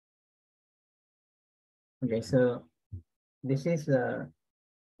Okay, so this is a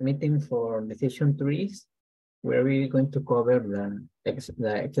meeting for decision trees, where we're going to cover the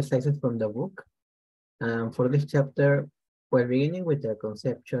exercises from the book. For this chapter, we're beginning with the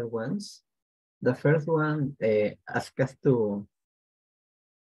conceptual ones. The first one asks us to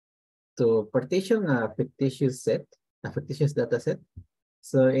partition a fictitious data set.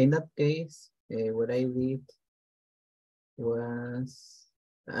 So in that case, what I did was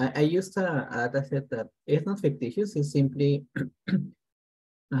I used a data set that is not fictitious, it's simply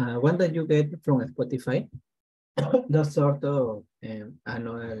one that you get from Spotify. Those sort of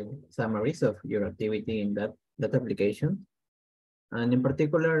annual summaries of your activity in that application. And in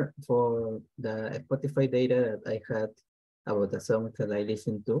particular, for the Spotify data that I had about the songs that I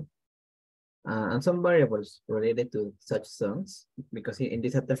listened to, and some variables related to such songs, because in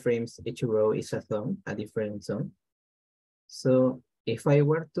these data frames, each row is a song, a different song. So if I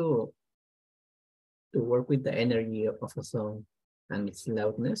were to work with the energy of a song and its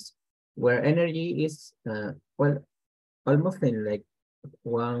loudness, where energy is, well, almost like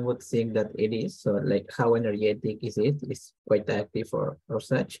one would think that it is, so like how energetic is it, is quite active or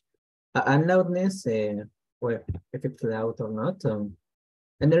such. And loudness, well, if it's loud or not,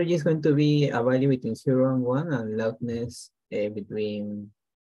 energy is going to be a value between 0 and 1, and loudness between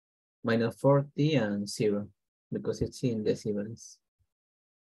 -40 and 0, because it's in decibels.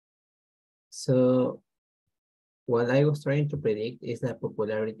 So what I was trying to predict is the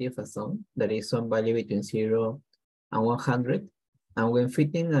popularity of a song that is some value between 0 and 100. And when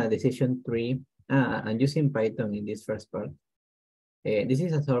fitting a decision tree and using Python in this first part, this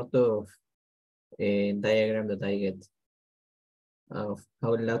is a sort of diagram that I get of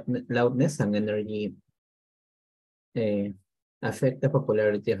how loudness and energy affect the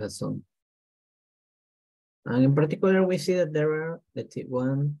popularity of a song. And in particular, we see that there are, let's see,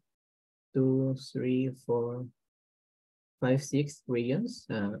 1, 2, 3, 4, 5, 6 regions,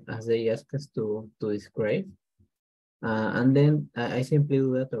 as they ask us to describe. And then I simply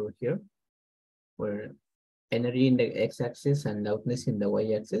do that over here, where energy in the x-axis and loudness in the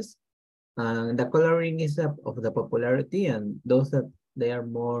y-axis. And the coloring is of the popularity, and those that they are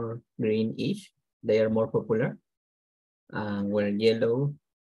more greenish, they are more popular. Where yellow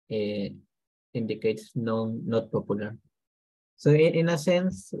indicates not popular. So in a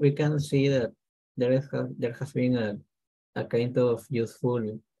sense, we can see that there has been a kind of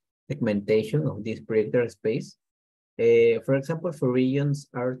useful segmentation of this predictor space. For example, for regions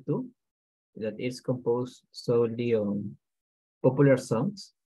R2, that is composed solely on popular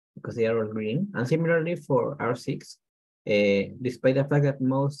songs, because they are all green. And similarly for R6, despite the fact that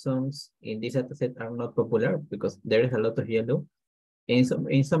most songs in this dataset are not popular, because there is a lot of yellow, in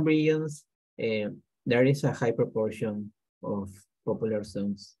some regions, there is a high proportion of popular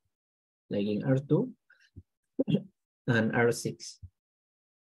songs, like in R2 and R6.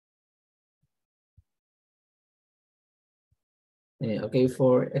 Okay,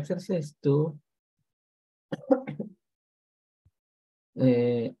 for exercise 2,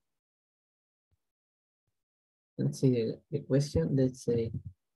 let's see the question. Let's say,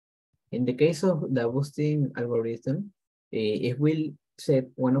 in the case of the boosting algorithm, if we set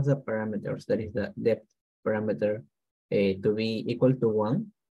one of the parameters, that is the depth parameter, to be equal to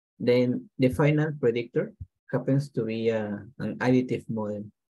 1, then the final predictor happens to be an additive model.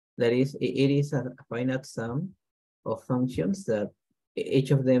 That is, it is a finite sum of functions that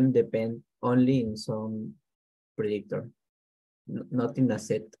each of them depend only in some predictor, not in a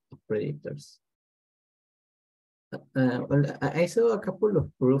set of predictors. Well, I saw a couple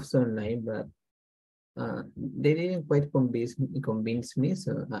of proofs online, but they didn't quite convince me.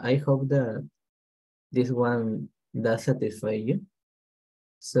 So I hope that this one does satisfy you.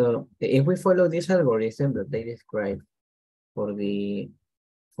 So if we follow this algorithm that they describe for the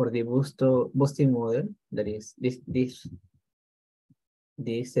boosting model, that is this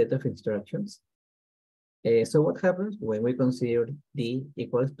set of instructions. So what happens when we consider d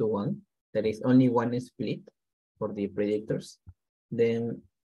equals to 1, that is only one split for the predictors, then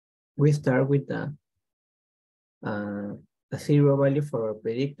we start with a 0 value for our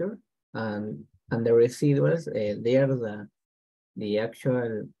predictor, and the residuals, they are the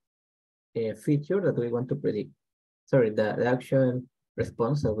actual feature that we want to predict. Sorry, the actual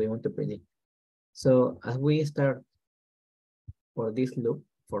response that we want to predict. So as we start for this loop,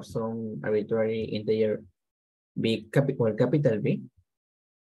 for some arbitrary integer capital B,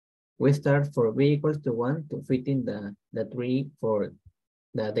 we start for b equals to 1 to fit in the tree for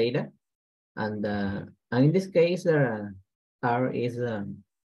the data, and in this case, R is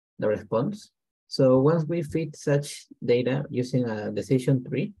the response. So once we fit such data using a decision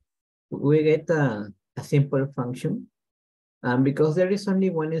tree, we get a simple function. Because there is only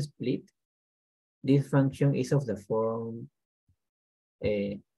one split, this function is of the form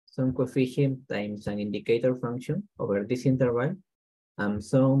some coefficient times an indicator function over this interval,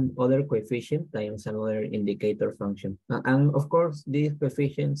 some other coefficient times another indicator function. And of course, these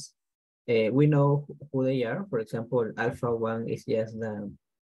coefficients, we know who they are. For example, alpha 1 is just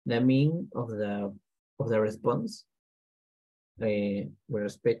the mean of the response with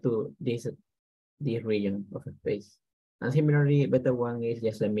respect to this region of space. And similarly, beta 1 is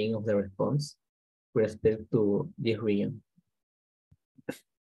just the mean of the response with respect to this region.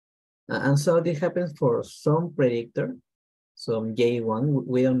 And so this happens for some predictor, some J1,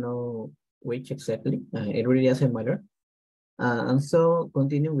 we don't know which exactly, it really doesn't matter. And so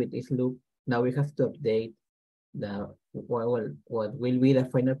continue with this loop. Now we have to update what will be the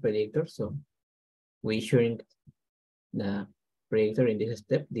final predictor. So we shrink the predictor in this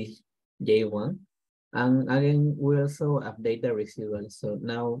step, this J1. And again, we also update the residuals. So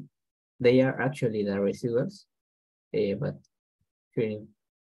now they are actually the residuals, but shrink.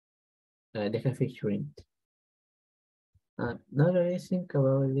 They have been shrinked. Now that I think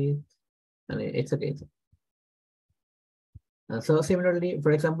about it, it's okay. So similarly,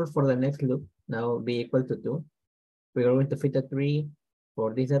 for example, for the next loop, now b equal to 2, we are going to fit a 3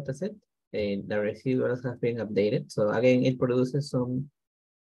 for this data set, and the residuals have been updated. So again, it produces some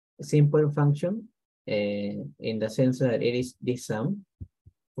simple function in the sense that it is this sum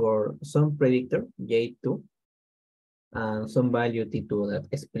for some predictor, J2, and some value T2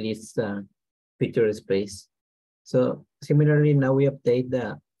 that splits the feature space. So similarly, now we update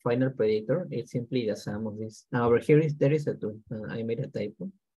the final predictor. It's simply the sum of this. Now over here there is a 2. I made a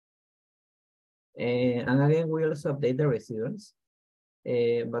typo. And again, we also update the residuals.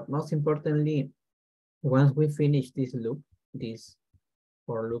 But most importantly, once we finish this loop, this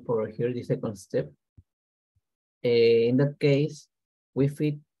for loop over here, the second step, in that case, we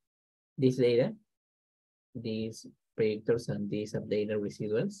fit this data, these predictors and these updated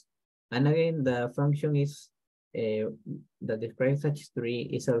residuals. And again, the function is that describes such tree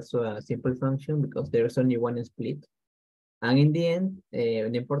is also a simple function because there's only one split. And in the end,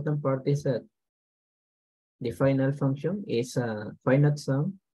 the important part is that the final function is a finite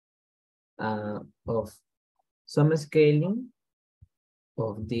sum of some scaling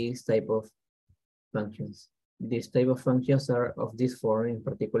of these type of functions. These type of functions are of this form in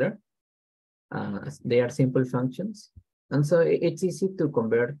particular. They are simple functions. And so it's easy to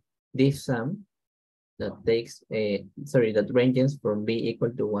convert this sum that takes that ranges from b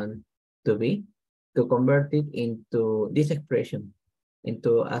equal to 1 to b, to convert it into this expression,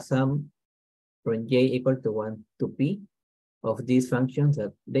 into a sum from j equal to 1 to p of these functions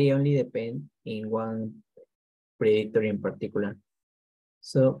that they only depend in one predictor in particular.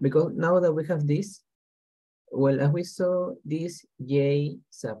 So because now that we have this, well, as we saw this j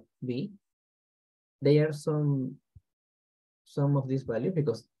sub b, they are some of these values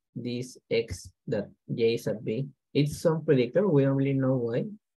because this x that j sub b, it's some predictor. We don't really know why.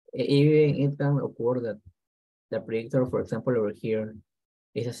 Even it can occur that the predictor, for example, over here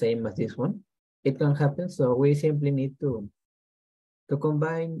is the same as this one. It can happen. So we simply need to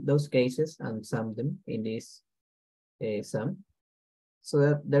combine those cases and sum them in this sum, so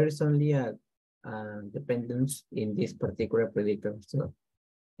that there is only a dependence in this particular predictor. So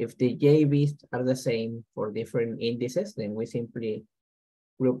if the JBs are the same for different indices, then we simply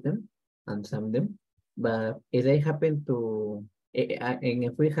group them and sum them. But if they happen to, and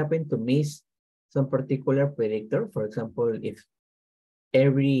if we happen to miss some particular predictor, for example, if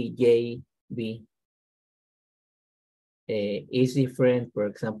every JB is different, for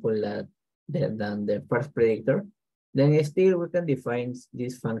example, than the first predictor, then still we can define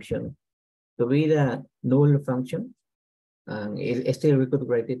this function to be the null function. And still we could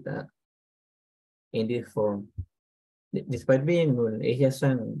write it in this form. Despite being null, it has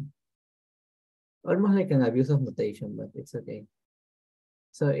almost like an abuse of notation, but it's okay.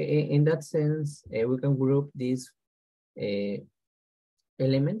 So in that sense, we can group these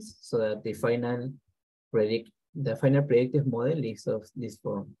elements so that the final predictive model is of this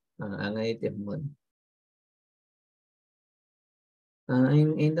form, an additive model.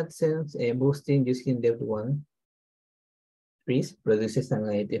 In that sense, boosting using depth 1 trees produces an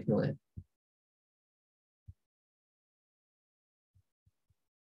additive model.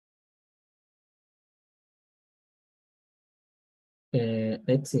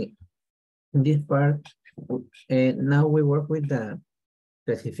 Let's see. This part, now we work with the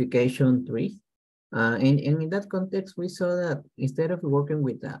classification tree. And in that context, we saw that instead of working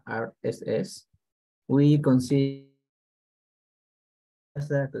with the RSS, we consider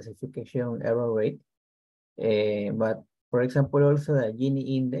the classification error rate But for example, also the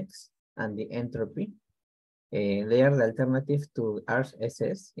Gini index and the entropy, they are the alternative to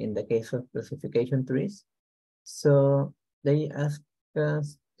RSS in the case of classification trees. So they ask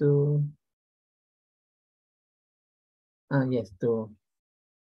us to, yes, to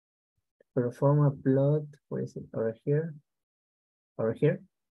perform a plot, where is it, over here,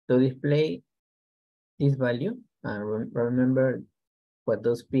 to display this value. And remember what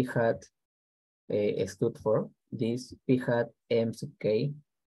those p hat stood for. This p hat m sub k,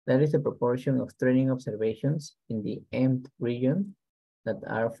 that is the proportion of training observations in the mth region that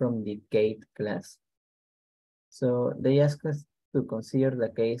are from the kth class. So they ask us to consider the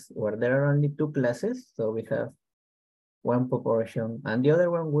case where there are only two classes. So we have one proportion, and the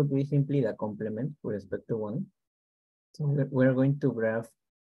other one would be simply the complement with respect to one. So we're going to graph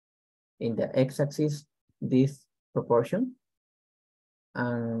in the x-axis this proportion,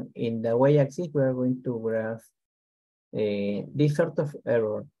 and in the y-axis we are going to graph this sort of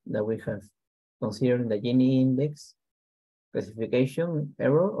error that we have considered the Gini index, classification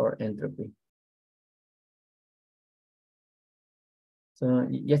error, or entropy. So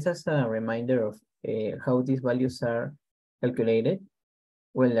just as a reminder of how these values are calculated,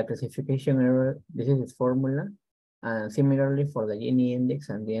 well, the classification error, this is its formula, and similarly for the Gini index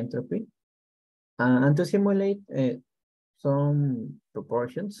and the entropy. And to simulate some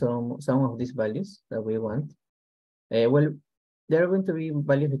proportions, some of these values that we want, well, there are going to be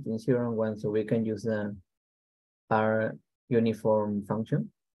values between 0 and 1, so we can use the R uniform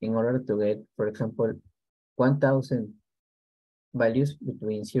function in order to get, for example, 1,000 values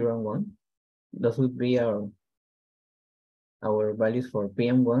between 0 and 1. Those would be our values for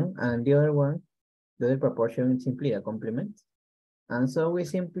PM1, and the other proportion is simply a complement. And so we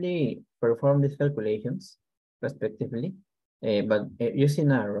simply perform these calculations respectively, but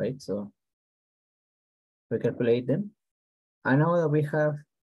using R, right? So we calculate them. And now that we have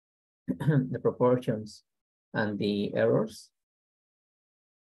the proportions and the errors,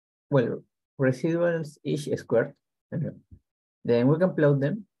 well, residuals each squared, then we can plot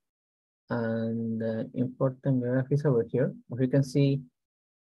them. And the important graph is over here. As you can see,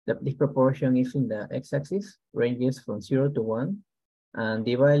 that this proportion is in the x-axis, ranges from 0 to 1. And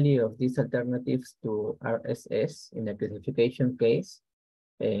the value of these alternatives to RSS in the classification case,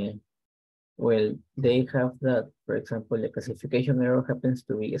 well, they have that, for example, the classification error happens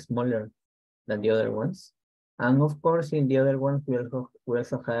to be smaller than the other ones. And of course, in the other ones, we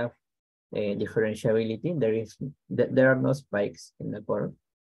also have differentiability. There are no spikes in the curve,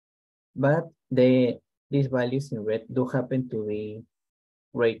 but these values in red do happen to be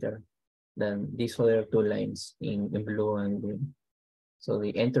greater than these other two lines in blue and green. So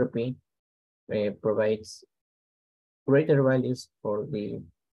the entropy provides greater values for the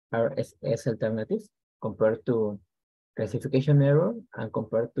RSS alternative compared to classification error and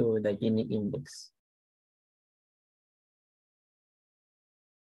compared to the Gini index.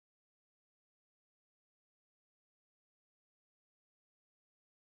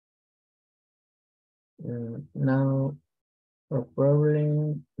 Now, for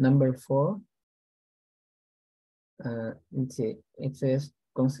problem number 4, let's see, it says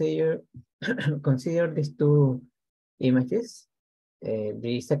consider these two images,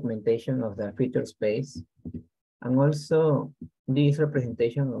 the segmentation of the feature space, and also this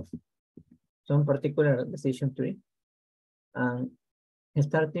representation of some particular decision tree. And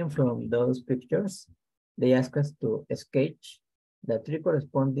starting from those pictures, they ask us to sketch the tree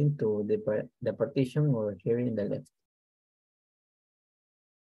corresponding to the partition over here in the left.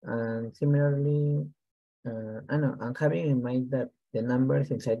 And similarly, and having in mind that the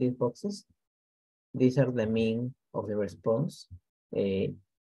numbers inside these boxes, these are the mean of the response in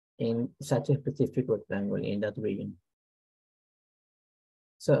such a specific rectangle in that region.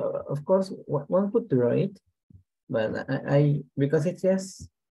 So of course, one could draw it, but because it's just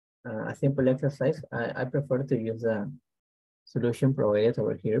a simple exercise, I prefer to use the solution provided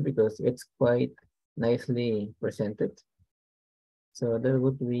over here because it's quite nicely presented. So there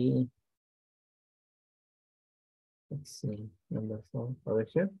would be, let's see, number 4 over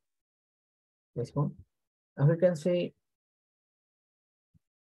here. This one. As we can see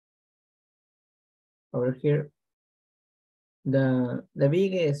over here, the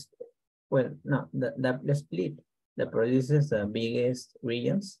biggest, well, no, the split that produces the biggest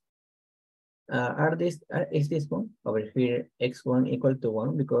regions is this one over here, x1 equal to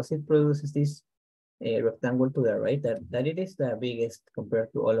 1, because it produces this rectangle to the right that it is the biggest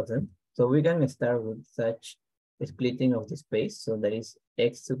compared to all of them. So we can start with such a splitting of the space. So that is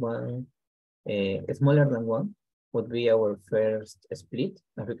x1 smaller than 1 would be our first split,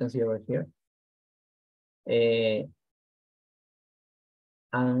 as we can see over here. And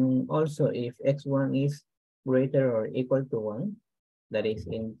also if x1 is greater or equal to 1, that is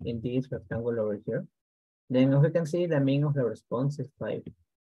in this rectangle over here, then we can see the mean of the response is 5.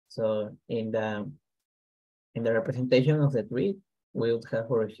 So in the representation of the tree, we would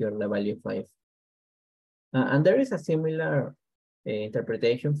have over here the value 5. And there is a similar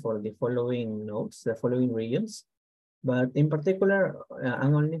interpretation for the following nodes, the following regions. But in particular,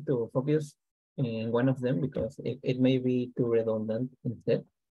 I'm only to focus in one of them because it may be too redundant instead.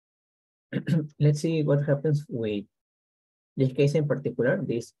 Let's see what happens with this case in particular,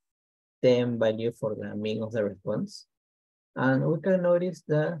 this 10 value for the mean of the response. And we can notice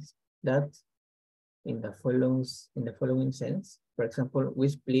that in the following sense. For example, we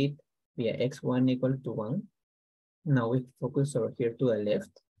split via x1 equal to 1. Now we focus over here to the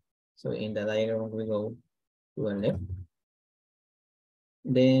left. So in the diagram, we go to the left.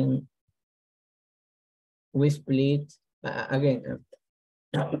 Then we split, again,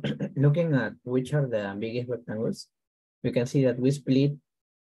 looking at which are the biggest rectangles, we can see that we split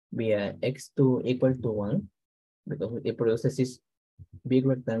via x2 equal to 1 because it produces this big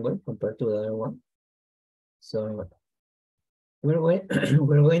rectangle compared to the other one. So we're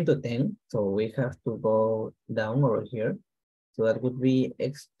going to 10, so we have to go down over here. So that would be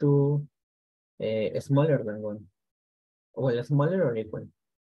x2 smaller than 1. Well, smaller or equal.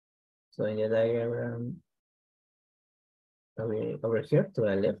 So in the diagram over here to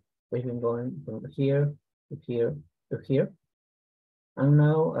the left, we've been going from here to here to here. And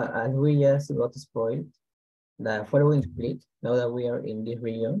now, as we just got spoiled, the following split, now that we are in this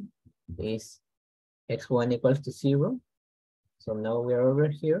region, is x1 equals to 0. So now we are over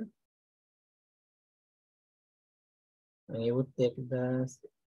here. And you would take this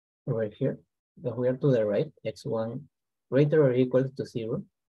over here, because we are to the right, x1 greater or equal to 0.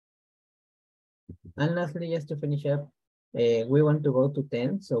 And lastly, just to finish up, we want to go to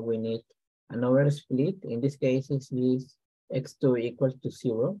 10, so we need another split. In this case, it's this x2 equals to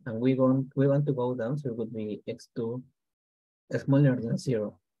 0, and we want to go down, so it would be x2 smaller than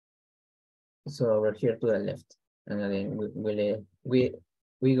 0. So over here to the left, and again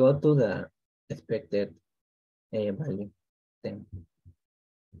we go to the expected value 10.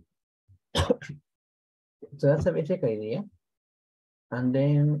 So that's a basic idea. And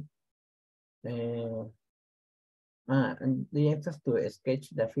then and they ask us to sketch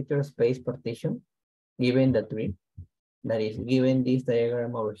the feature space partition given the tree, that is given this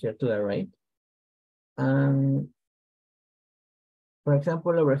diagram over here to the right. For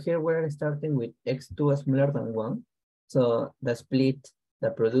example, over here we're starting with x2 smaller than 1. So the split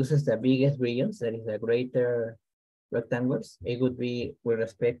that produces the biggest regions, that is the greater rectangles, it would be with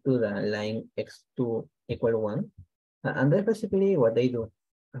respect to the line x2 equal 1. And that's basically what they do,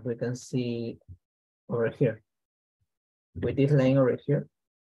 as we can see over here. With this line over here,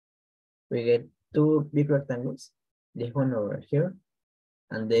 we get two big rectangles, this one over here,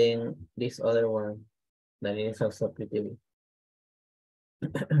 and then this other one that is also pretty big.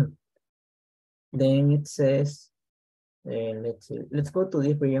 Then it says, let's see, let's go to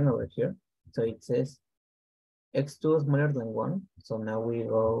this region over here. So it says x2 smaller than 1. So now we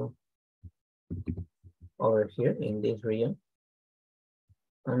go over here in this region.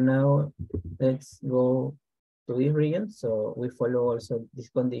 And now let's go to this region. So we follow also this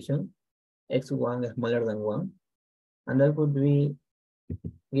condition, x1 smaller than 1. And that would be,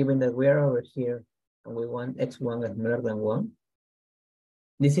 given that we are over here and we want x1 smaller than 1,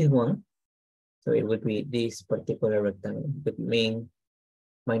 this is 1. So it would be this particular rectangle, would mean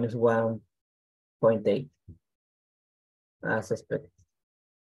minus 1.8 as expected.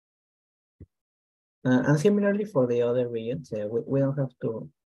 And similarly for the other regions, we don't have to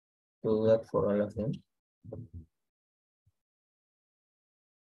do that for all of them.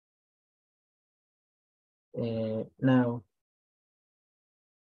 Now,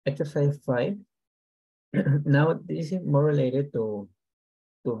 exercise 5. Now, this is more related to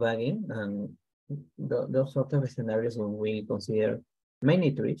bagging and those sort of scenarios when we consider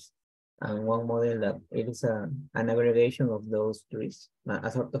many trees and one model that it is an aggregation of those trees,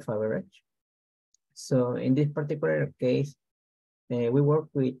 a sort of average. So in this particular case, we work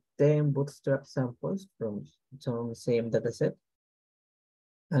with 10 bootstrap samples from some same dataset.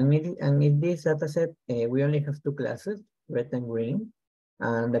 And in this dataset, we only have two classes, red and green,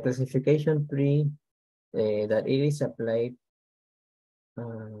 and the classification tree that it is applied. I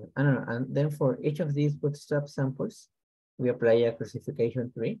don't know, and then for each of these bootstrap samples, we apply a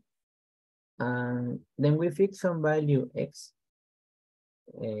classification tree. And then we fix some value x.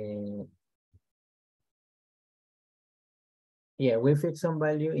 Yeah, we fix some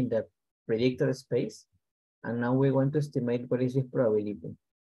value in the predictor space. And now we want to estimate what is this probability.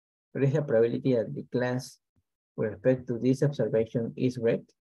 What is the probability that the class with respect to this observation is red?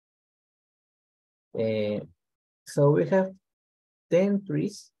 So we have 10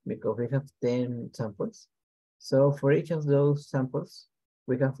 trees because we have 10 samples. So for each of those samples,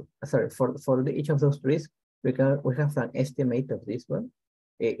 we have, sorry, for each of those trees, we have an estimate of this one.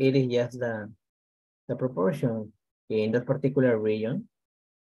 It is just the proportion in that particular region.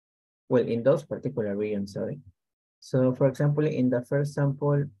 Well, in those particular regions, sorry. So for example, in the first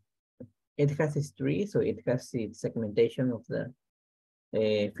sample, it has its tree, so it has its segmentation of the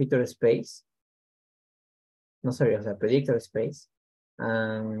feature space. No, sorry, of the predictor space.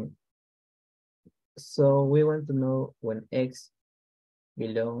 So we want to know when X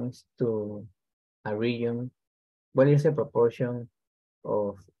belongs to a region, what is the proportion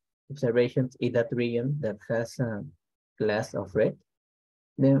of observations in that region that has a class of red?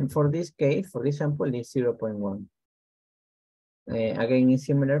 Then for this case, for this sample, is 0.1. Again, it's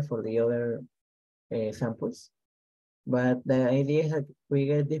similar for the other samples, but the idea is that we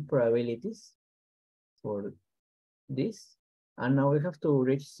get these probabilities for this, and now we have to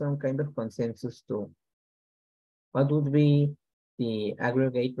reach some kind of consensus to what would be the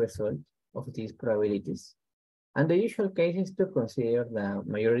aggregate result of these probabilities. And the usual case is to consider the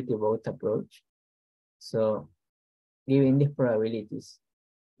majority vote approach. So given these probabilities,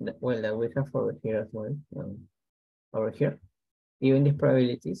 that we have over here as well, over here, given these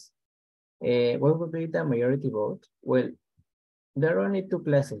probabilities, what would be the majority vote? Well, there are only two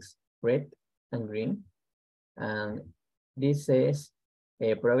classes, red and green. And this says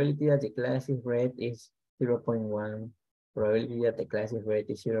probability that the class is red is 0.1, probability that the class is red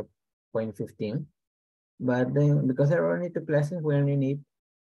is 0.15. But then, because there are only two classes, we only need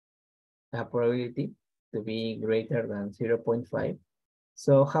a probability to be greater than 0.5.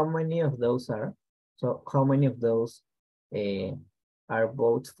 So how many of those are? So how many of those are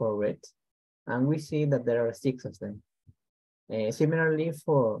votes for red? And we see that there are 6 of them. Similarly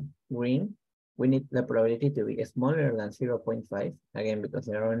for green, we need the probability to be smaller than 0.5, again, because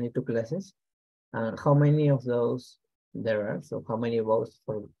there are only two classes. And how many of those there are? So how many votes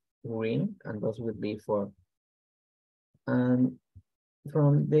for green? And those would be 4. And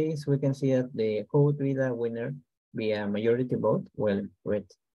from this, we can see that who would be the winner via majority vote? Well, red.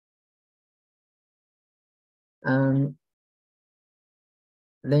 And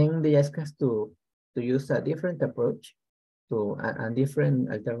then they ask us to use a different approach to a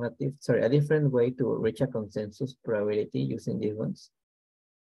different alternative, sorry, a different way to reach a consensus probability using these ones.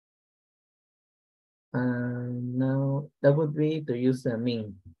 And now that would be to use the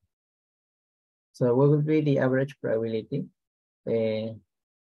mean. So what would be the average probability? Well,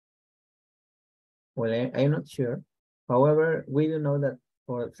 I'm not sure. However, we do know that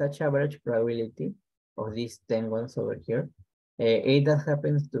for such average probability of these 10 ones over here, it that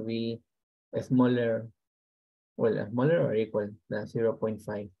happens to be a smaller, well, smaller or equal than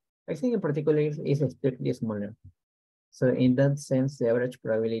 0.5. I think in particular is strictly smaller. So in that sense, the average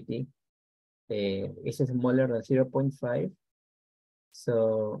probability is smaller than 0.5.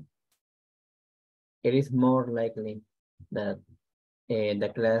 So it is more likely that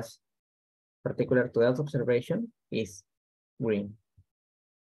the class particular to that observation is green.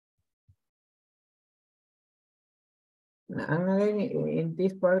 And again, in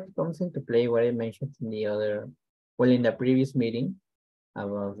this part comes into play what I mentioned in the other, well, in the previous meeting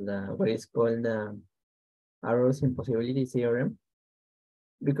about what is called the Arrow's impossibility theorem.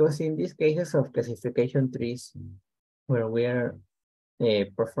 Because in these cases of classification trees, where we are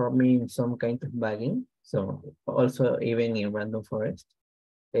performing some kind of bagging, so also even in random forest,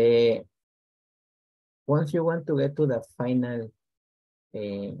 once you want to get to the final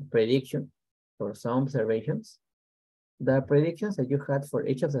prediction for some observations, the predictions that you had for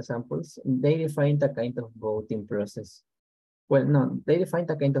each of the samples, they define a kind of voting process. Well, no, they define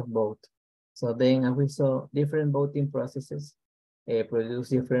a kind of vote. So then as we saw, different voting processes produce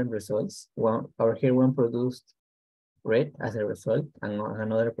different results. One over here, one produced red as a result, and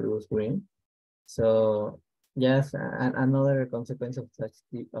another produced green. So yes, another consequence of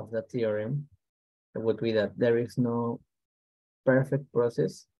that theorem would be that there is no perfect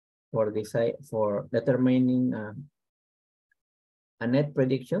process for determining a net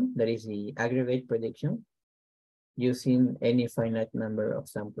prediction, that is the aggregate prediction, using any finite number of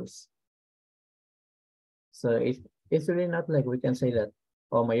samples. So it's really not like we can say that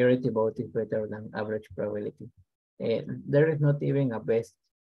majority vote is better than average probability. There is not even a best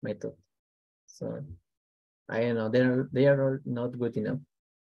method. So I don't know, they are all not good enough.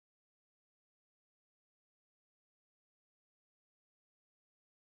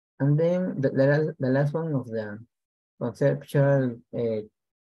 And then the last one of the conceptual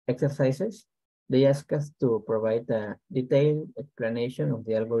exercises, they ask us to provide a detailed explanation of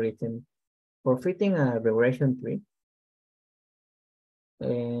the algorithm for fitting a regression tree.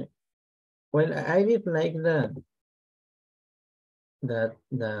 Well, I did like the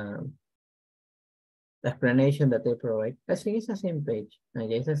explanation that they provide. I think it's the same page. Yeah,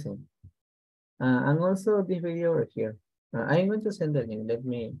 it's the same. And also this video over here. I'm going to send the link. Let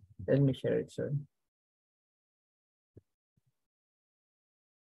me share it. Sorry.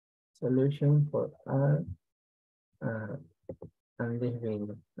 Solution for R and this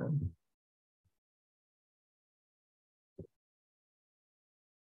video.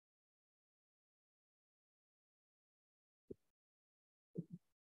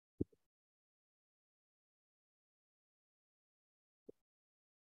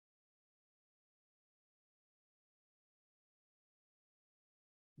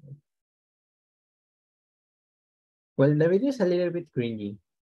 Well, the video is a little bit cringy.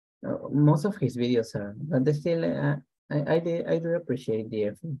 Most of his videos are, but they still, I do appreciate the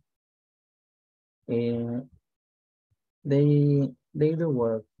effort. They do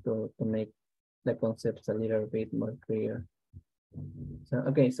work to make the concepts a little bit more clear. So,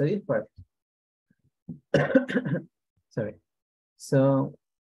 okay, so this part. Sorry. So,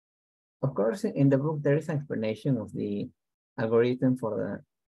 of course, in the book, there is an explanation of the algorithm for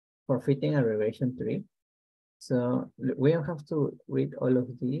fitting a regression tree. So we don't have to read all of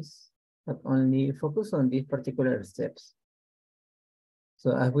these, but only focus on these particular steps.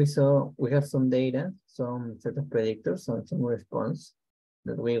 So as we saw, we have some data, some set of predictors, some response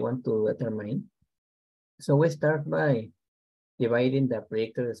that we want to determine. So we start by dividing the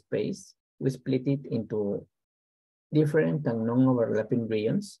predictor space. We split it into different and non-overlapping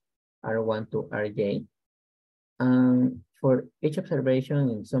regions, R1 to Rj. And for each observation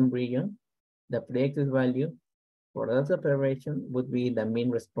in some region, the predicted value for that observation would be the mean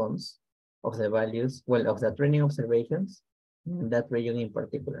response of the values, well, of the training observations in that region in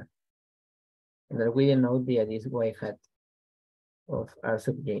particular. And that we denote via this y hat of R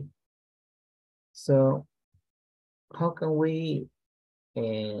sub j. So how can we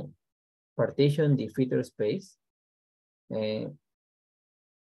partition the feature space? Of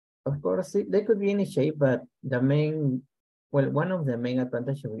course, they could be any shape, but the main, well, one of the main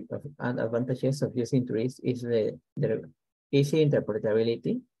advantages of using trees is the easy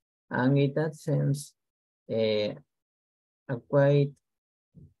interpretability. And in that sense, a quite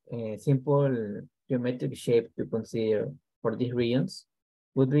simple geometric shape to consider for these regions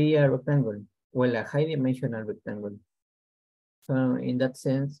would be a rectangle, well, a high dimensional rectangle. So in that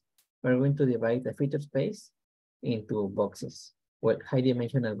sense, we're going to divide the feature space into boxes, well, high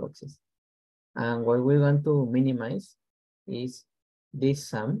dimensional boxes. And what we want to minimize is this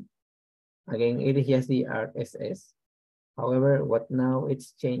sum. Again, it is just the RSS. However, what now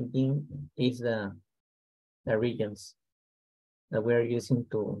it's changing is the regions that we are using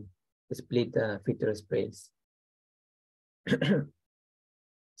to split the feature space.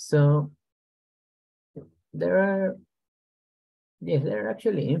 So there are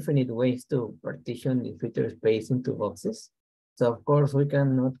actually infinite ways to partition the feature space into boxes. So of course we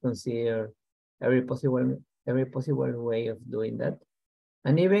cannot consider every possible way of doing that.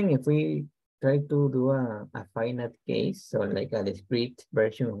 And even if we try to do a finite case, so like a discrete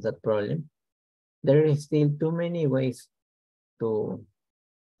version of that problem, there is still too many ways to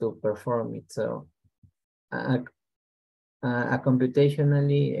perform it. So a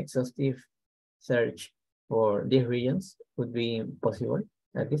computationally exhaustive search for these regions would be possible,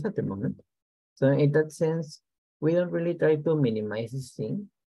 at least at the moment. So in that sense, we don't really try to minimize this thing.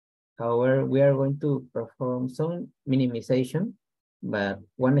 However, we are going to perform some minimization, but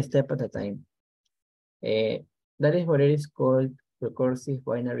one step at a time. That is what it is called recursive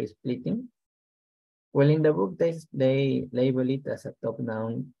binary splitting. Well, in the book, they label it as a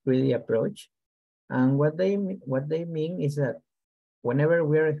top-down 3D approach. And what they mean is that whenever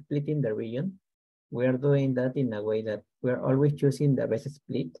we are splitting the region, we are doing that in a way that we are always choosing the best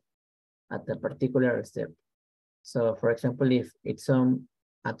split at a particular step. So for example, if it's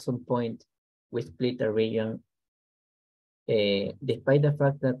at some point we split a region, despite the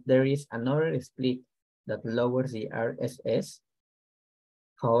fact that there is another split that lowers the RSS,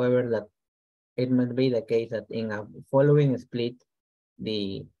 however, that it might be the case that in a following split,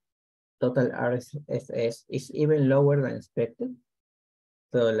 the total RSS is even lower than expected.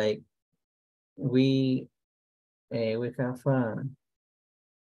 So like we have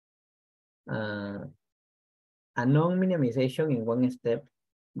a non-minimization in one step,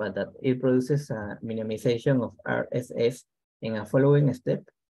 but that it produces a minimization of RSS in a following step.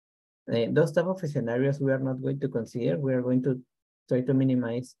 those type of scenarios we are not going to consider. We are going to try to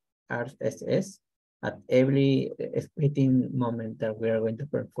minimize RSS at every splitting moment that we are going to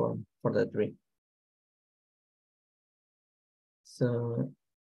perform for the tree. So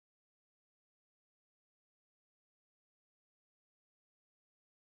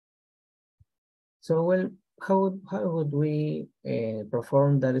well, how would we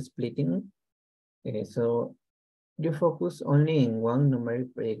perform that splitting? So you focus only in one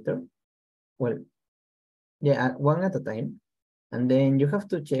numeric predictor. Well, yeah, one at a time. And then you have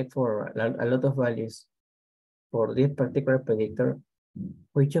to check for a lot of values for this particular predictor.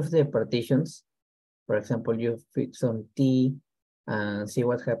 Which of the partitions, for example, you fix on T and see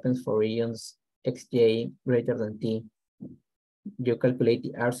what happens for regions xj greater than T. You calculate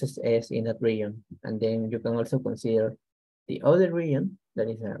the RSS in that region. And then you can also consider the other region that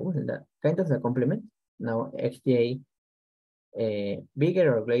is that kind of the complement. Now xj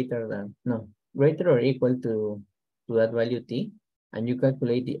bigger or greater than, no, greater or equal to that value T, and you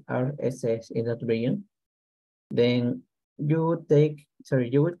calculate the RSS in that region, then you would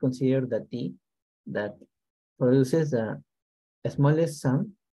consider the T that produces the smallest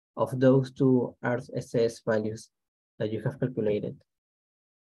sum of those two RSS values that you have calculated.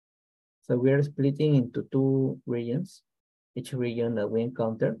 So we are splitting into two regions, each region that we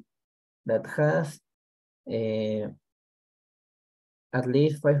encounter that has at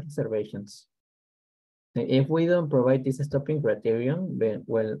least 5 observations. If we don't provide this stopping criterion, then,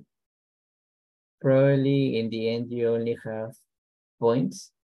 well, probably in the end you only have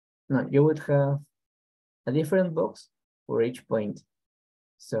points. No, you would have a different box for each point.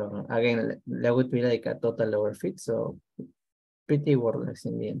 So again, that would be like a total overfit, so pretty worthless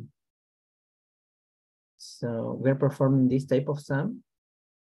in the end. So we're performing this type of sum,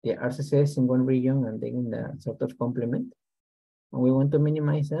 the RCS in one region and then in the sort of complement. And we want to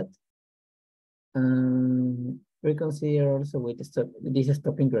minimize that. We consider also with this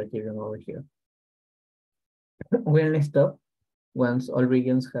stopping criterion over here. We only stop once all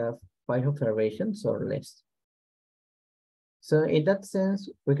regions have 5 observations or less. So in that sense,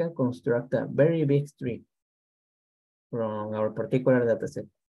 we can construct a very big tree from our particular dataset.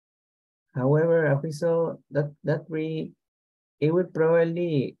 However, as we saw, that tree, it would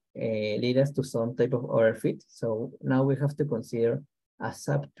probably lead us to some type of overfit. So now we have to consider a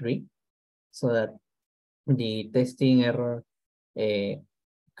subtree so that the testing error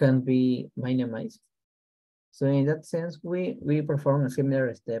can be minimized. So in that sense, we perform a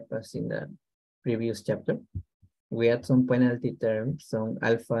similar step as in the previous chapter. We add some penalty terms, some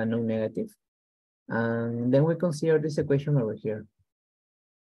alpha non-negative, and then we consider this equation over here.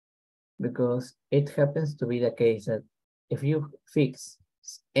 Because it happens to be the case that if you fix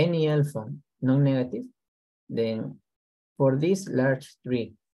any alpha non-negative, then for this large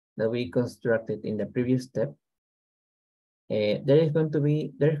tree that we constructed in the previous step, there is going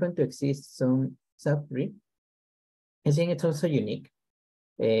to exist some subtree. I think it's also unique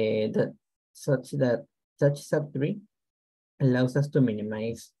that such subtree allows us to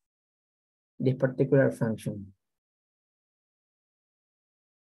minimize this particular function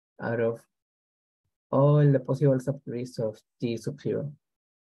out of all the possible subtrees of T sub 0.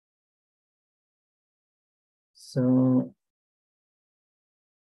 So,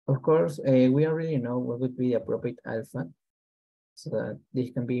 of course, we already know what would be the appropriate alpha so that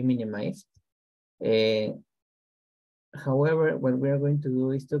this can be minimized. However, what we are going to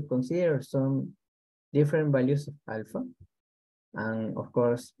do is to consider some different values of alpha. And of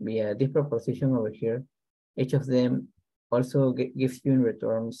course, via this proposition over here, each of them also gives you in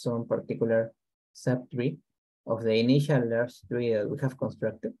return some particular subtree of the initial large tree that we have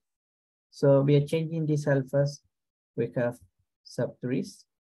constructed. So via changing these alphas, we have subtrees.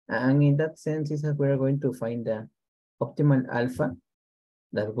 And in that sense, is that we're going to find the optimal alpha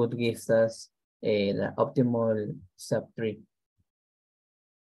that would give us the optimal subtree.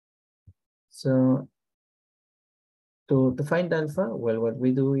 So to find alpha, well, what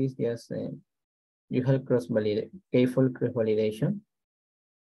we do is just you have k-fold cross validation.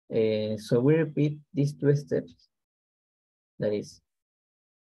 So we repeat these 2 steps. That is,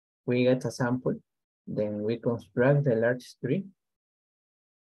 we get a sample, then we construct the large tree,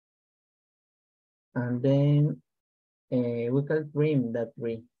 and then we can trim that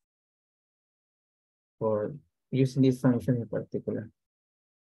tree for using this function in particular.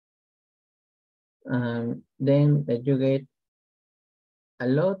 Then you get a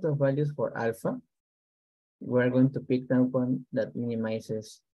lot of values for alpha. We're going to pick that one that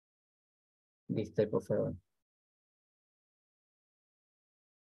minimizes this type of error.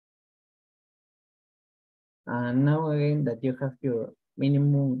 And now again that you have your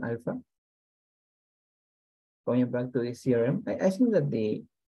minimum alpha. Going back to this theorem, I think that the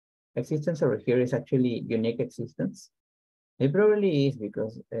existence over here is actually unique existence. It probably is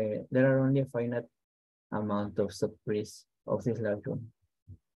because there are only a finite amount of subtrees of this large one.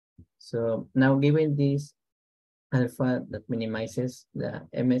 So now given this alpha that minimizes the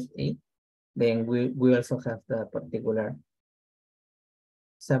MSE, then we also have the particular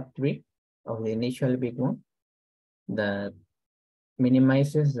subtree of the initial big one that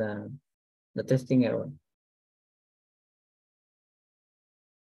minimizes the testing error.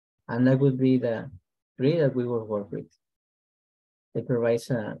 And that would be the tree that we will work with. It provides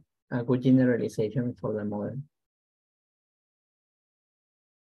a good generalization for the model.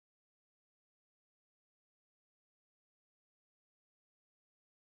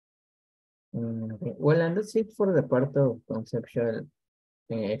 Okay. Well, and that's it for the part of conceptual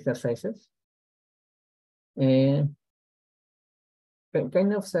exercises. Kind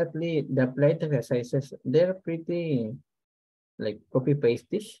of sadly, the applied exercises, they're pretty like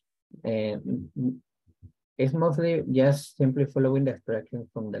copy-paste-ish. It's mostly just simply following the instructions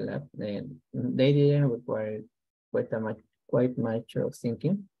from the lab. And they didn't require quite much of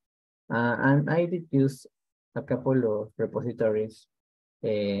thinking. And I did use a couple of repositories,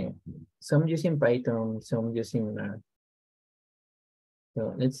 some using Python, some using R.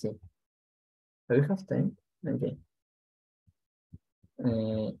 So let's see. Do we have time? Okay.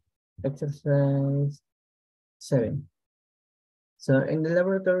 Exercise 7. So in the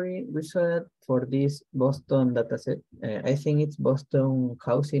laboratory, we saw that for this Boston dataset, I think it's Boston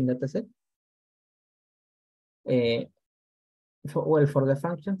housing dataset. For the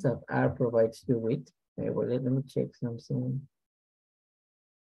functions that R provides you with, well, let me check something.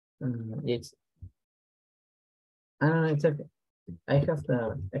 It's okay. I have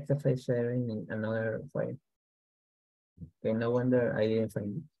the exercise 7 in another file. Okay, no wonder I didn't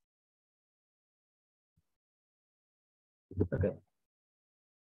find it. Okay.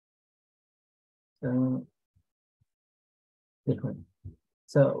 So this one.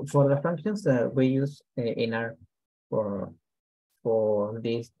 So for the functions that we use in R for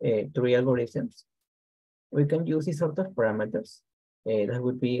these 3 algorithms, we can use these sort of parameters. That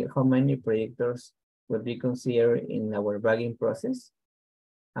would be how many predictors would be considered in our bagging process.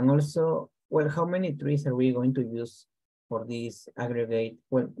 And also, well, how many trees are we going to use for this aggregate,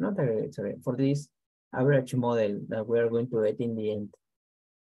 well, not aggregate, sorry, for this average model that we are going to get in the end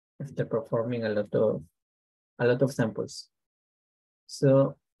after performing a lot of samples.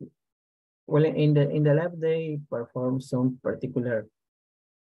 So, well, in the lab, they perform some particular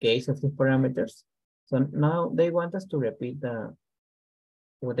case of these parameters. So now they want us to repeat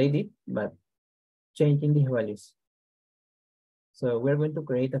what they did, but changing these values. So we're going to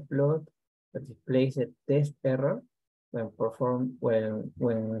create a plot that displays a test error when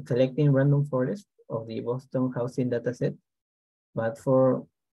selecting random forest of the Boston housing dataset, but for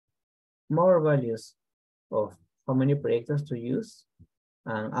more values of how many predictors to use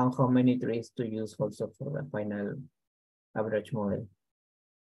and how many trees to use also for the final average model.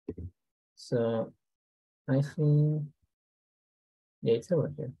 So I think, yeah, it's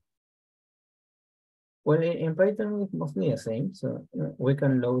over here. Well, in Python, it's mostly the same. So we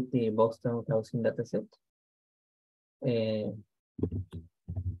can load the Boston housing dataset.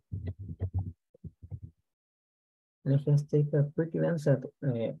 Let's just take a quick glance at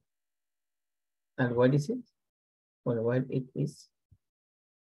what is it, or what it is.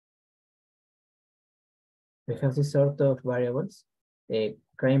 We have this sort of variables,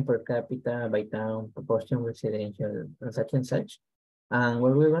 crime per capita, by town, proportion residential, and such. And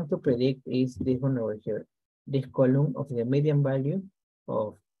what we want to predict is this one over here, this column of the median value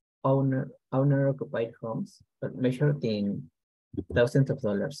of owner-occupied homes, but measured in thousands of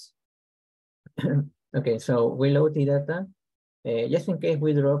dollars. Okay, so we load the data, just in case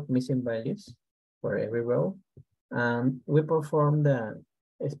we drop missing values for every row. We perform the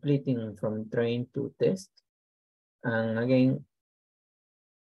splitting from train to test. And again,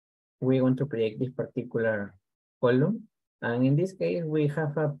 we want to predict this particular column. And in this case, we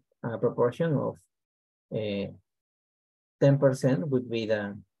have a proportion of 10% would be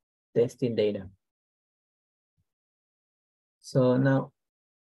the testing data. So now,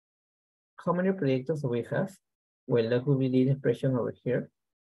 how many predictors do we have? Well, that would be the expression over here.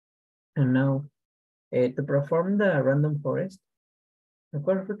 And now, to perform the random forest, of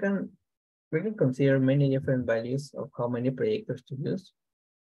course, we can consider many different values of how many predictors to use.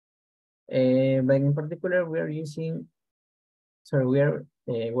 But in particular, we are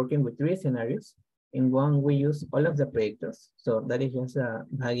working with 3 scenarios. In one, we use all of the predictors. So that is just a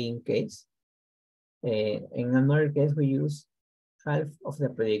bagging case. In another case, we use half of the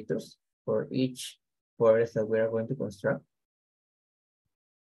predictors for each forest that we are going to construct.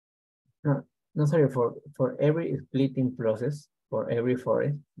 No, sorry, for every splitting process, for every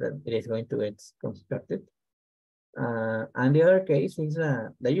forest that it is going to get constructed. And the other case is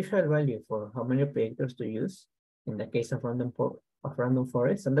the usual value for how many predictors to use in the case of random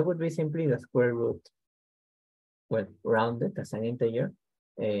forest, and that would be simply the square root, well, rounded as an integer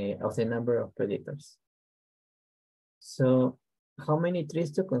of the number of predictors. So how many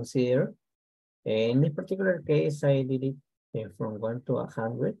trees to consider? In this particular case, I did it from 1 to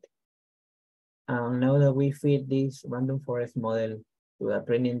 100. Now that we feed this random forest model to the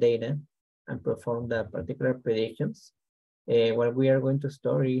training data and perform the particular predictions, what we are going to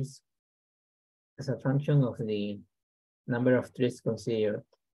store is as a function of the number of trees considered,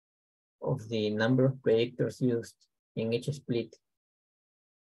 of the number of predictors used in each split,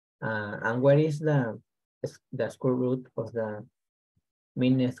 and what is the square root of the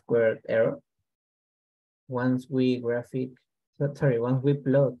mean squared error once we once we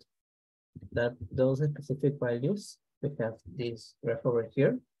plot those specific values. We have this graph over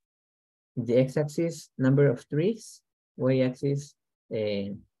here. The x-axis, number of trees, y-axis,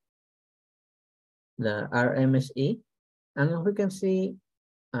 the RMSE, and we can see,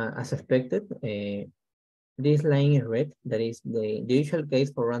 as expected, this line in red, that is the usual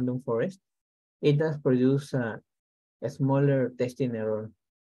case for random forest. It does produce a smaller testing error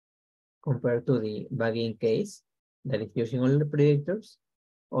compared to the bagging case, that is using all the predictors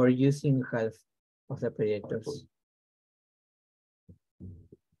or using half of the predictors.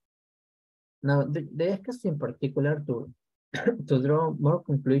 Now, the ask in particular to draw more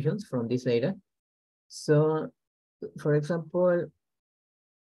conclusions from this data. So, for example,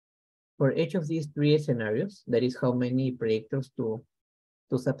 for each of these three scenarios, that is how many predictors to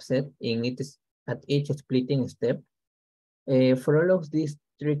subset in it at each splitting step. For all of these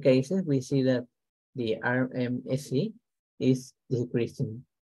three cases, we see that the RMSE is decreasing.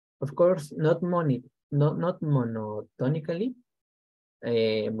 Of course, not monotonically,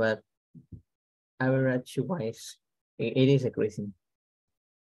 but average-wise, it is decreasing.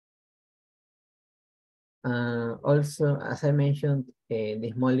 Also, as I mentioned,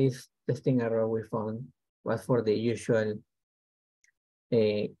 the smallest testing error we found was for the usual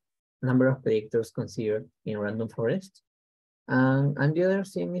number of predictors considered in random forest. And the other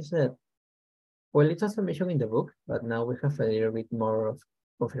thing is that, well, it's also mentioned in the book, but now we have a little bit more of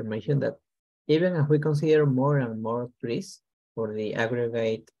confirmation that even if we consider more and more trees for the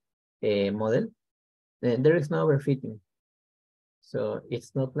aggregate model, then there is no overfitting. So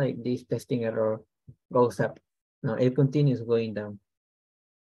it's not like this testing error goes up. No, it continues going down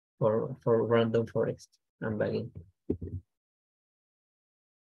for random forest and bagging.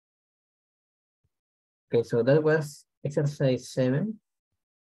 Okay, so that was exercise 7.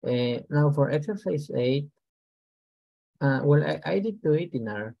 Now for exercise 8, well, I did do it in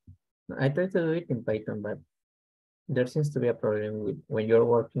R. I tried to do it in Python, but there seems to be a problem with when you're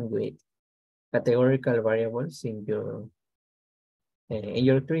working with categorical variables in your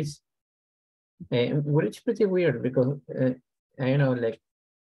trees. Well, it's pretty weird because I know, like,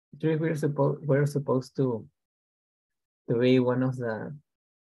 trees were supposed to be one of the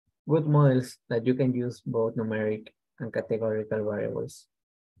good models that you can use both numeric and categorical variables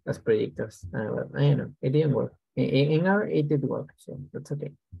as predictors. But I don't know, it didn't work. In R, it did work, so that's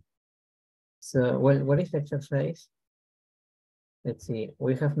okay. So, well, what is the exercise? Let's see.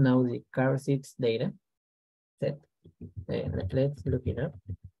 We have now the car seats data set. Let's look it up.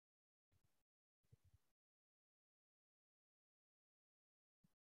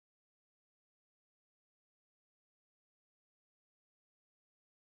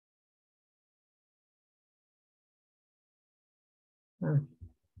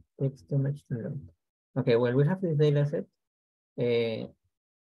 Takes too much to learn. Okay, well, we have this data set.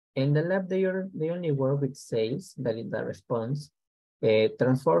 In the lab, they only work with sales, that is the response,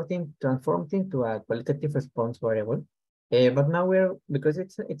 transformed into a qualitative response variable. But now because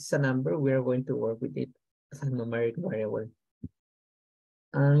it's a number, we are going to work with it as a numeric variable.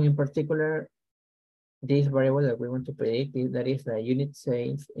 And in particular, this variable that we want to predict that is the unit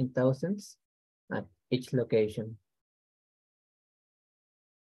sales in thousands at each location.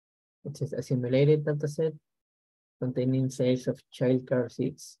 It is a simulated dataset containing sales of child car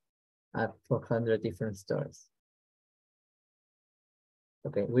seats at 400 different stores.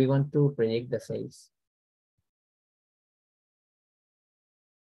 Okay, we want to predict the sales.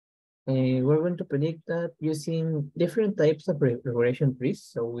 We're going to predict that using different types of regression trees.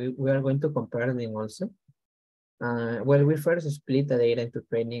 So we are going to compare them also. Well, we first split the data into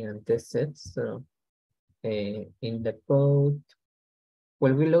training and test sets. So in the code,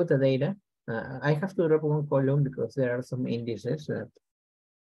 when we load the data, I have to drop one column because there are some indices that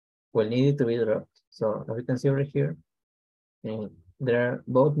will need to be dropped. So as we can see over here, there are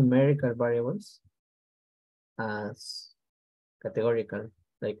both numerical variables as categorical,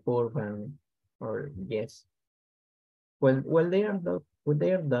 like urban or yes. Well, they are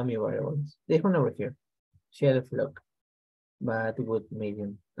dummy variables. This one over here, shelf lock, but with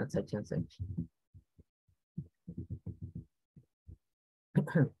medium and such and such.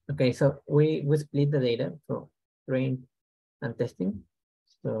 Okay, so we split the data for train and testing.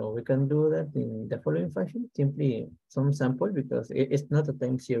 So we can do that in the following fashion, simply some sample because it's not a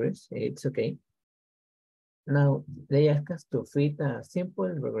time series, it's okay. Now they ask us to fit a simple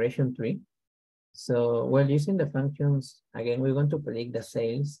regression tree. So while using the functions, again, we're going to predict the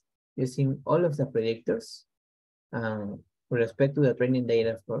sales using all of the predictors with respect to the training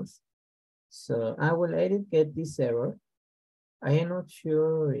data, of course. So I will get this error. I am not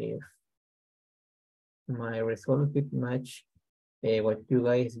sure if my result could match what you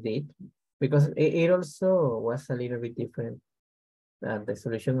guys did, because it also was a little bit different than the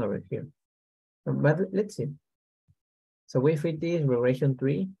solution over here. But let's see. So we fit this regression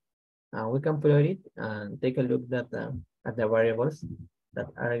tree, and we can plot it and take a look at the variables that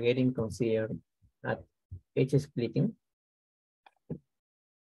are getting considered at each splitting.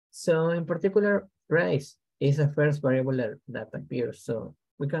 So in particular, price is the first variable that appears. So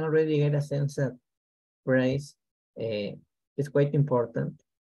we can already get a sense that price is quite important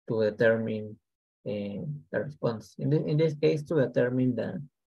to determine the response. In this case, to determine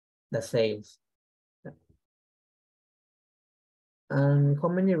the sales. And how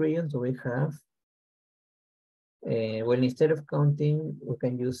many regions do we have? Well, instead of counting, we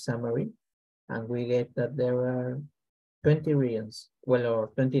can use summary, and we get that there are 20 regions, well,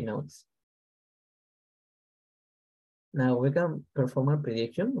 or 20 nodes. Now we can perform a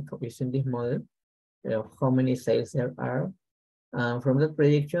prediction using this model of how many sales there are. From that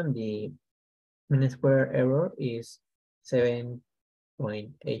prediction, the mean square error is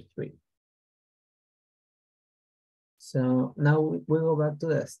 7.83. So now we go back to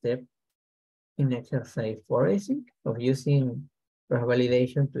the step in exercise 4, I think, of using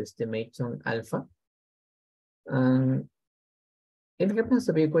cross-validation to estimate some alpha. And it happens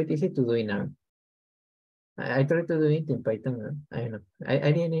to be quite easy to do in R. I tried to do it in Python. I don't know.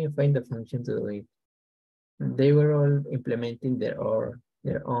 I didn't even find the function to do it. They were all implementing their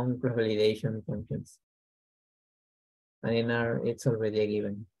own cross-validation functions. And in R, it's already a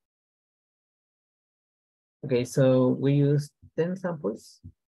given. Okay, so we use 10 samples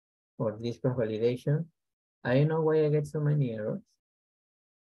for this cross-validation. I don't know why I get so many errors.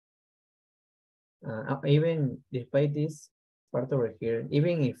 Even despite this part over here,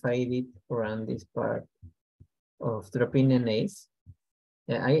 even if I did run this part of dropping NAs,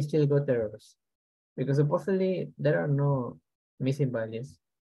 I still got errors. Because supposedly there are no missing values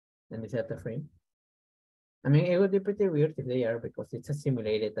in this data frame. I mean, it would be pretty weird if they are because it's a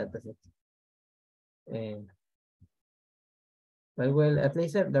simulated dataset. But well, at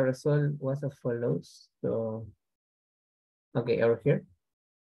least the result was as follows. So, okay, over here.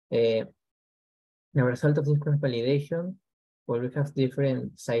 The result of this cross validation, well, we have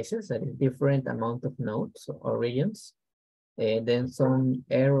different sizes, that is different amount of nodes or regions. Then some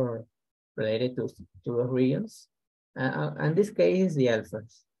error related to the regions. And this case, the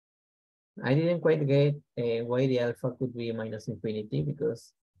alphas. I didn't quite get why the alpha could be minus infinity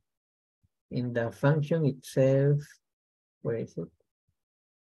because in the function itself, where is it?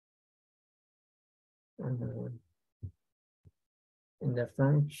 In the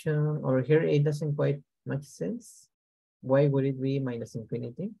function over here, it doesn't quite make sense. Why would it be minus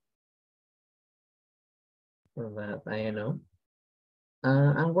infinity? But I don't know.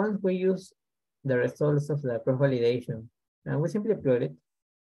 And once we use the results of the cross-validation, we simply plot it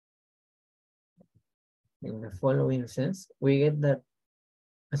in the following sense. We get that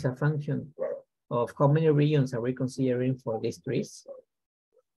as a function of how many regions are we considering for these trees,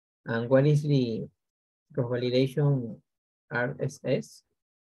 and what is the cross-validation RSS,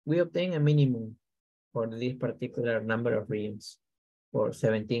 we obtain a minimum for this particular number of regions, for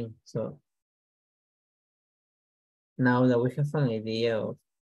 17. So now that we have an idea of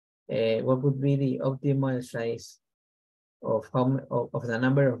what would be the optimal size of the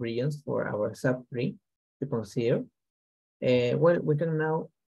number of regions for our subtree to consider, well, we can now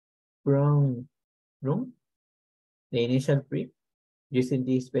run the initial tree using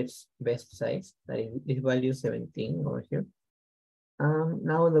this best size, that is this value 17 over here.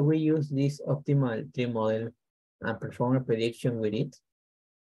 Now that we use this optimal tree model and perform a prediction with it,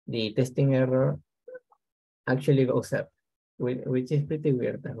 the testing error actually goes up which is pretty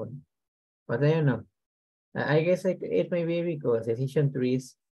weird, that one. But I don't know. I guess it may be because decision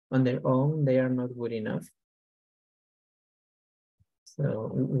trees on their own, they are not good enough.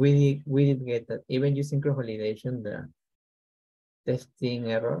 So we did get that. Even using cross-validation, the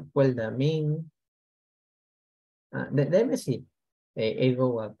testing error, well, the mean, the MSC, it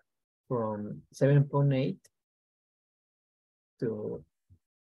go up from 7.8 to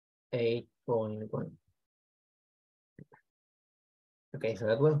 8.1. Okay, so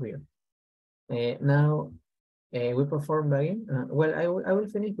that was weird. Now we perform bagging. Well, I will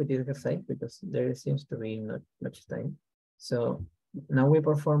finish with this exercise because there seems to be not much time. So now we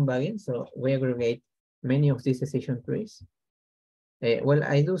perform bagging. So we aggregate many of these decision trees. Well,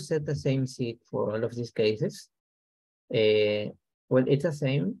 I do set the same seed for all of these cases. Well, it's the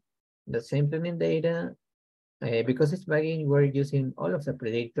same training data. Because it's bagging, we're using all of the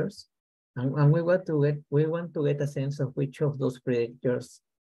predictors, and we want to get a sense of which of those predictors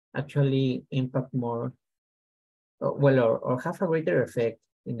actually impact more, or have a greater effect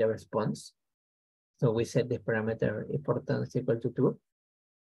in the response. So we set the parameter importance equal to 2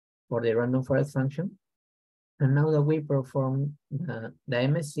 for the random forest function. And now that we perform the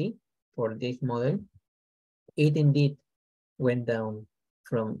MSC for this model, it indeed went down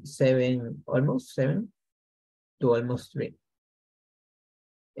from almost 7 to almost 3.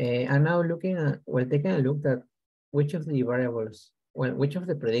 And now looking at, well, taking a look at which of the variables, well, which of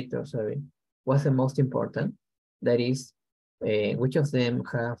the predictors, sorry, was the most important. That is, which of them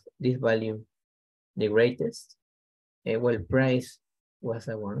have this value the greatest. Well, price was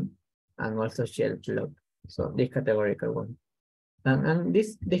a 1, and also shelf lock. So this categorical one. And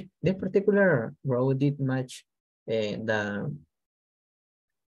this particular row did match the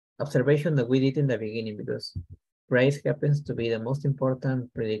observation that we did in the beginning, because price happens to be the most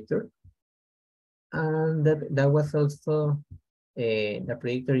important predictor. And that was also the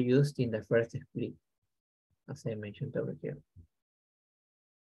predictor used in the first split, as I mentioned over here.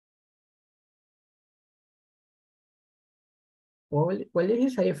 Well, it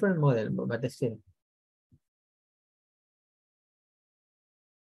is a different model, but still.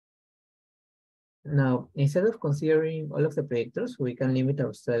 Now, instead of considering all of the predictors, we can limit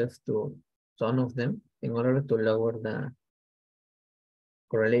ourselves to some of them in order to lower the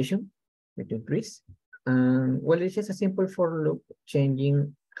correlation between trees. Well, it's just a simple for loop,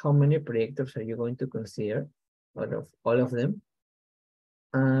 changing how many predictors are you going to consider out of all of them.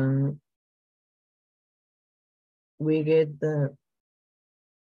 We get the,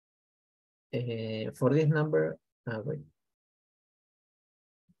 for this number, wait.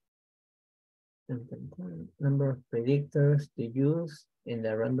 Number of predictors to use in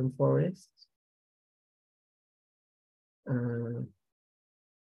the random forest.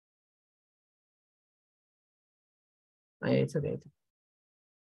 It's okay.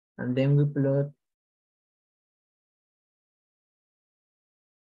 And then we plot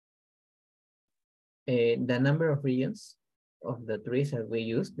the number of regions of the trees that we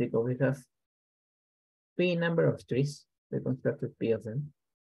use, because we have P number of trees. We constructed P of them.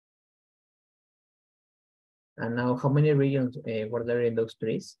 And now how many regions were there in those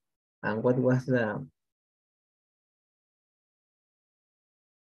trees? And what was the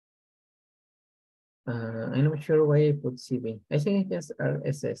I'm not sure why I put CB. I think it's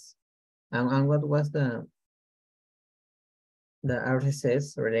RSS. And what was the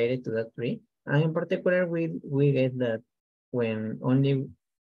RSS related to that tree? And in particular, we get that when only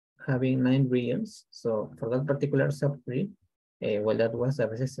having 9 regions, so for that particular subtree, well, that was the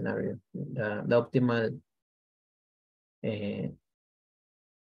best scenario, the optimal.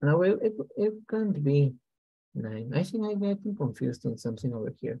 Now it can't be 9. I think I'm getting confused in something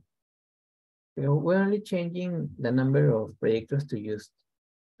over here. We're only changing the number of predictors to use,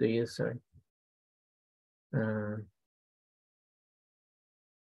 sorry. And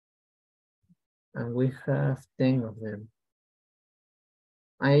we have 10 of them.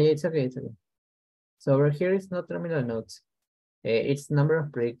 It's okay, it's okay. So over here it's not terminal nodes. It's number of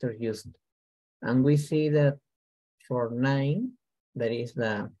predictors used. And we see that for 9, that is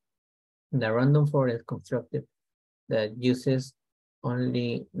the random forest constructed that uses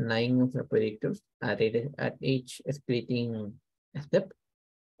only 9 of the predictors at each splitting step.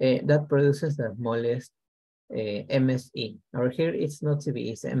 That produces the smallest MSE. Over here it's not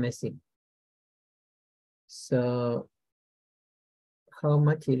CBE, it's MSE. So how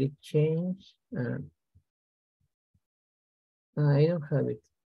much did it change? I don't have it.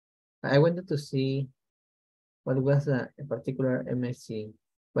 I wanted to see what was a particular MSC,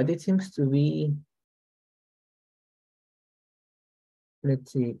 but it seems to be,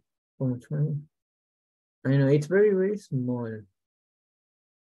 let's see, I know it's very, very small.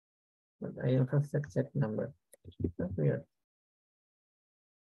 But I don't have the exact number. That's weird.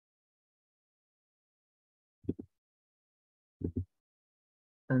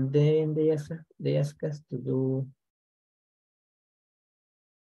 And then they ask us to do.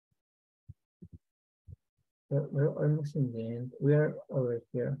 We're almost in the end. We are over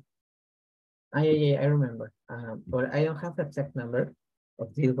here. Yeah, I remember. But I don't have the exact number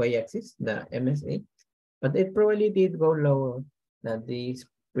of this y-axis, the MSA, but it probably did go lower than this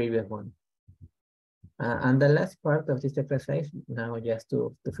previous one. And the last part of this exercise, now just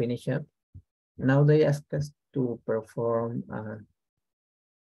to finish up, now they ask us to perform a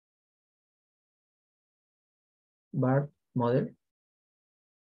bar model.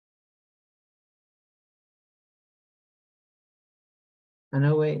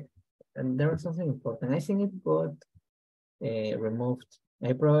 And there was something important. I think it got removed.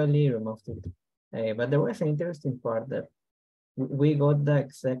 I probably removed it. But there was an interesting part that we got the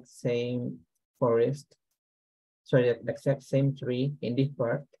exact same forest, sorry, the exact same tree in this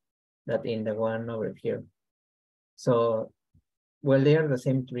part that in the one over here. So, well, they are the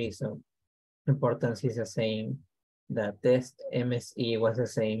same tree, so importance is the same. The test MSE was the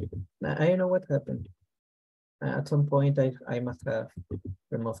same. I don't know what happened. At some point, I must have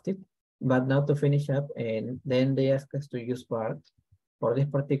removed it. But now to finish up, and then they ask us to use BART for this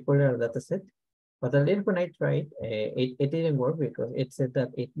particular data set. But at least when I tried, it didn't work because it said that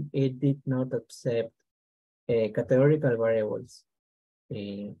it did not accept categorical variables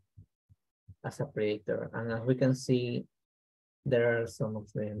as a predictor. And as we can see, there are some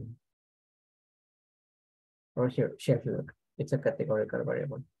of them. Or here, look, it's a categorical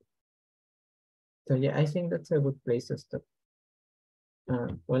variable. So yeah, I think that's a good place to stop.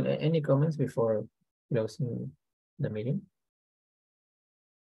 Well, any comments before closing the meeting?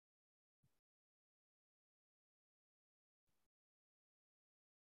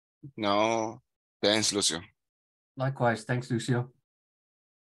 No, thanks, Lucio. Likewise, thanks, Lucio.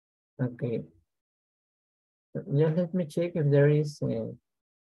 Okay. Just let me check if there is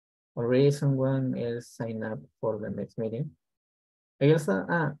already someone else sign up for the next meeting. I also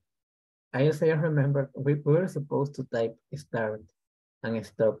remember we were supposed to type start and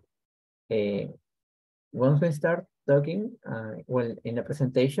stop. Once we start talking, well, in the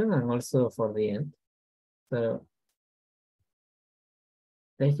presentation and also for the end. So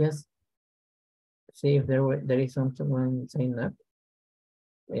let's just see if there is someone sign up.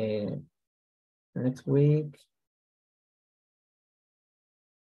 Next week.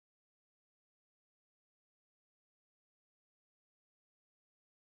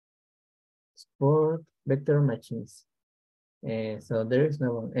 Sport vector machines. So there is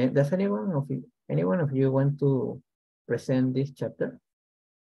no one. Does anyone of you want to present this chapter?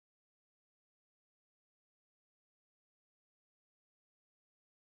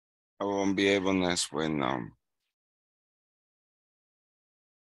 I won't be able next week now.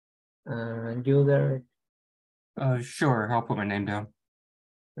 You there? Sure, I'll put my name down.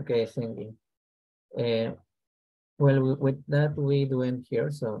 Okay, thank you. Well, with that, we do end here.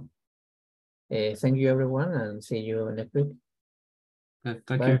 So thank you, everyone, and see you next week. Thank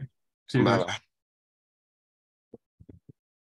you. See you guys. Bye-bye.